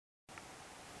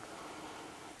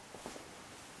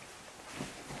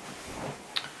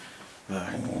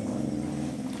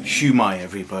Shumai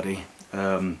everybody.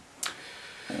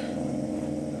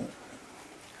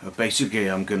 Basically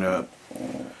I'm gonna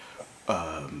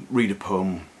read a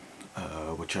poem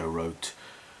which I wrote,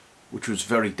 which was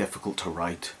very difficult to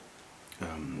write.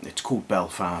 It's called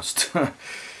Belfast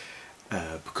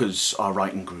because our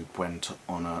writing group went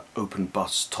on an open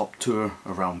bus top tour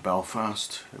around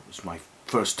Belfast. It was my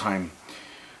first time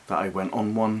that I went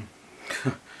on one.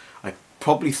 I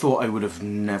probably thought I would have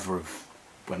never have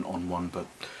went on one, but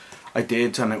I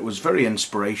did, and it was very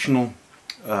inspirational.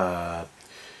 And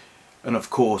of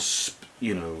course,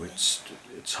 you know, it's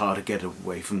hard to get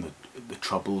away from the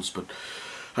troubles, but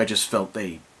I just felt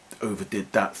they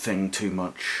overdid that thing too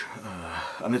much,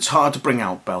 and it's hard to bring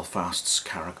out Belfast's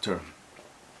character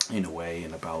in a way,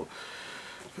 and about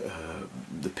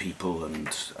the people and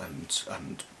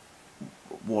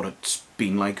what it's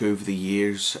been like over the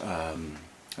years.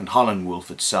 And Holland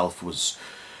Wolf itself was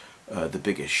the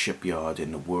biggest shipyard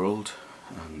in the world,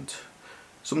 and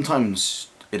sometimes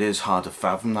it is hard to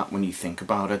fathom that when you think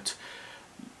about it,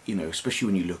 you know, especially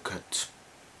when you look at,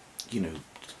 you know,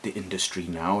 the industry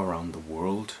now around the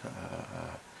world.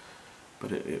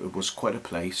 But it was quite a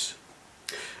place.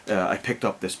 I picked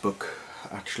up this book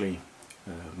actually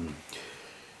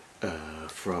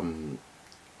from,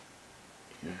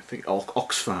 I think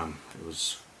Oxfam. It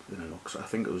was, you know, I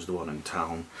think it was the one in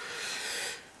town.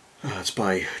 It's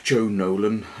by Joe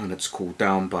Nolan, and it's called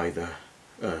Down by the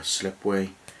Slipway,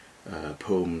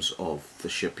 Poems of the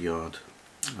Shipyard.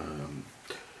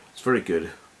 It's very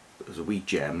good. It was a wee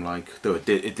gem, like, though it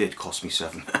did cost me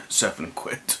seven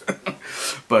quid,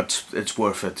 but it's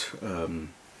worth it.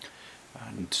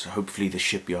 And hopefully the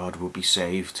shipyard will be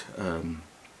saved.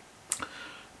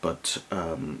 But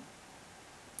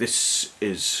this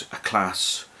is a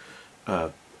class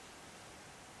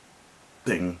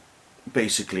thing.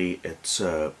 Basically, it's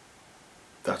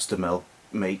that's the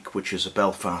make, which is a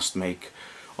Belfast make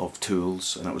of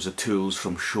tools, and it was a tools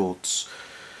from Shorts.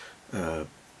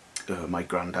 My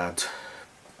granddad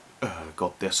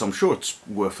got this. I'm sure it's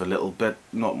worth a little bit,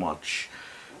 not much,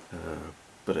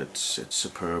 but it's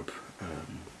superb.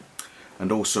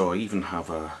 And also I even have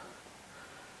a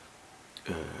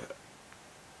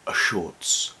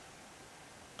Shorts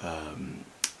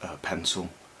pencil,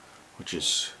 which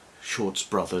is Shorts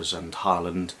Brothers and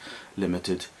Harland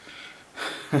Limited.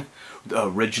 The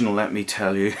original, let me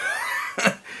tell you.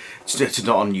 It's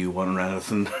not a new one or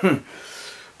anything.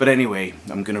 But anyway,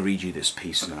 I'm going to read you this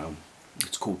piece now.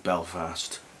 It's called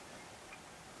Belfast.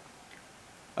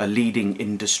 A leading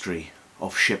industry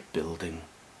of shipbuilding.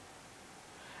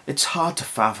 It's hard to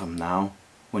fathom now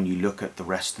when you look at the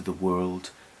rest of the world.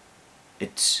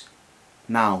 It's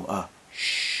now a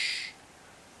shh.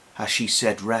 Has she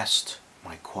said rest,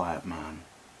 my quiet man?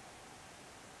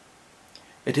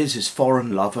 It is his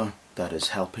foreign lover that is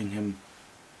helping him,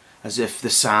 as if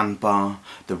the sandbar,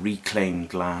 the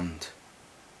reclaimed land.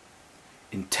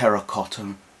 In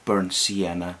terracotta, burnt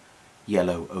sienna,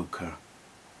 yellow ochre.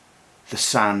 The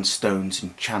sandstone's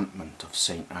enchantment of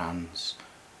St. Anne's,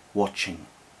 watching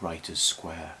Writers'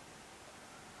 Square.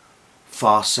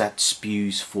 Farset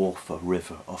spews forth a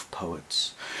river of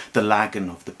poets, the lagon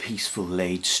of the peaceful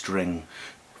laid string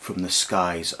from the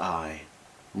sky's eye,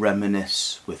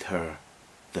 reminisce with her,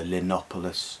 the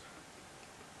Linopolis.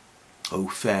 O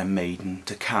fair maiden,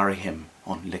 to carry him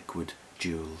on liquid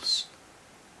jewels.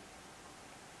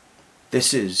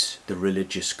 This is the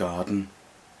religious garden,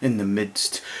 in the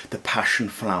midst the passion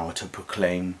flower to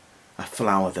proclaim, a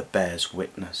flower that bears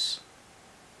witness.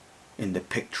 In the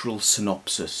pictorial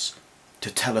synopsis,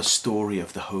 to tell a story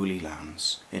of the Holy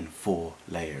Lands in 4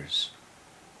 layers.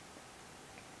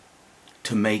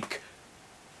 To make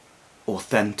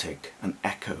authentic an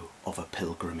echo of a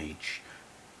pilgrimage.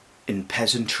 In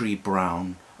peasantry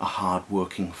brown, a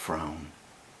hard-working frown.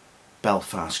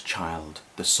 Belfast child,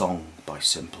 the song by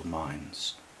simple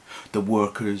minds. The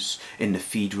workers in the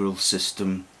federal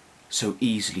system, so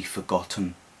easily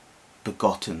forgotten,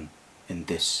 begotten in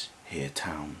this here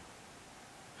town.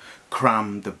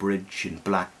 Cram the bridge in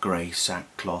black-grey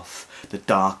sackcloth, the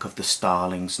dark of the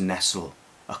starlings nestle,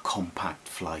 a compact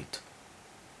flight.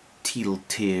 Teal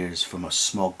tears from a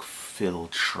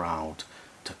smog-filled shroud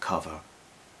to cover.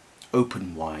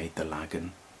 Open wide the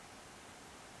lagon,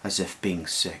 as if being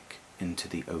sick into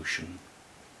the ocean.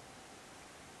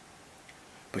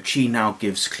 But she now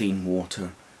gives clean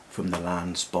water from the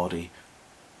land's body,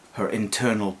 her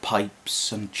internal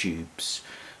pipes and tubes,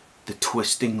 the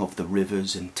twisting of the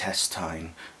river's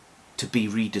intestine, to be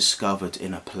rediscovered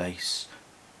in a place.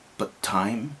 But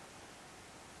time?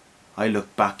 I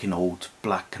look back in old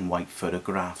black and white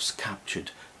photographs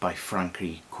captured by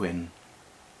Frankie Quinn.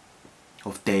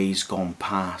 of days gone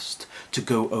past to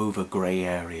go over grey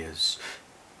areas,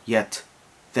 yet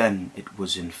then it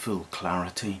was in full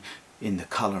clarity, in the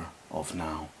colour of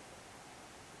now.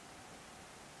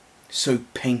 So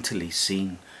painterly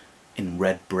seen in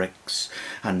red bricks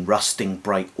and rusting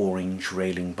bright orange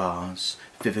railing bars,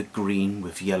 vivid green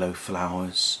with yellow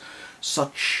flowers,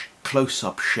 such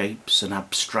close-up shapes and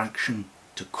abstraction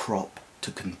to crop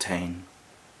to contain.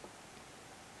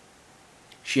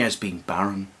 She has been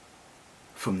barren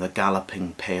from the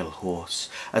galloping pale horse,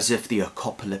 as if the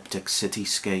apocalyptic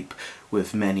cityscape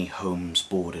with many homes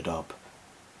boarded up.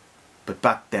 But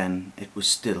back then it was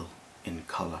still in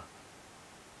colour.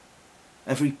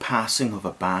 Every passing of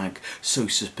a bag so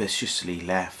suspiciously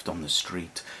left on the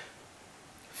street,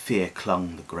 fear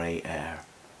clung the grey air.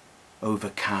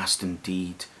 Overcast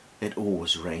indeed, it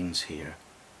always rains here,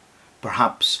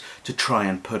 perhaps to try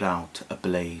and put out a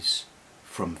blaze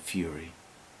from fury.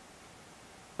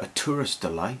 A tourist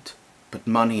delight, but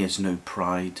money is no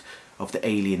pride of the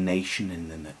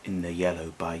alienation in the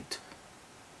yellow bite.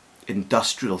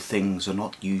 Industrial things are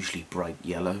not usually bright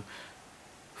yellow,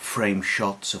 frame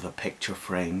shots of a picture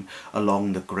frame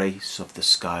along the grace of the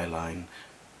skyline.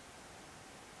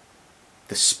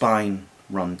 The spine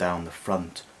run down the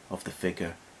front of the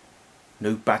figure,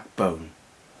 no backbone,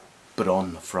 but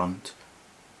on the front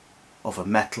of a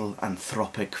metal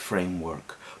anthropic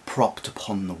framework propped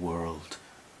upon the world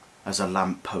as a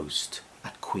lamppost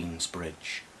at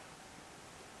Queensbridge.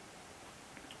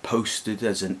 Posted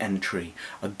as an entry,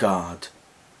 a guard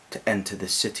to enter the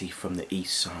city from the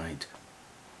east side,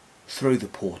 through the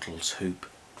portal's hoop,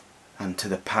 and to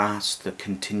the past the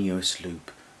continuous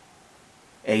loop,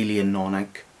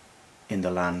 alienonic in the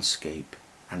landscape,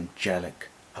 angelic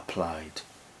applied.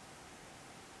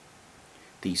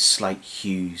 These slight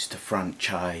hues to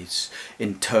franchise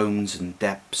in tones and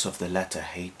depths of the letter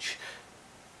H,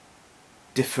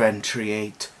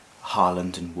 differentiate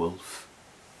Harland and Wolff.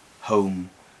 Home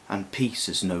and peace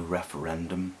is no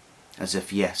referendum, as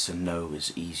if yes and no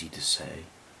is easy to say.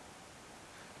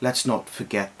 Let's not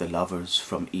forget the lovers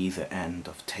from either end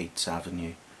of Tate's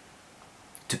Avenue.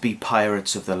 To be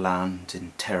pirates of the land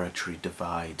in territory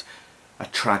divide, a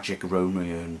tragic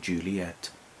Romeo and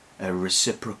Juliet, a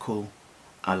reciprocal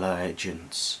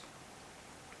allegiance.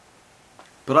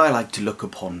 But I like to look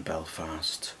upon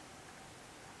Belfast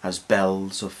as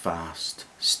bells of fast,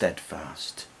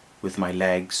 steadfast, with my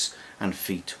legs and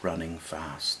feet running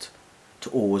fast,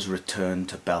 to always return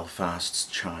to Belfast's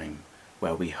chime,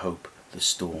 where we hope the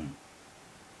storm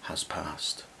has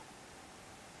passed.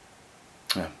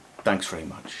 Thanks very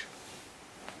much.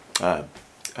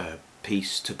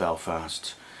 Peace to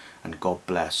Belfast, and God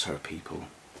bless her people.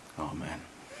 Amen.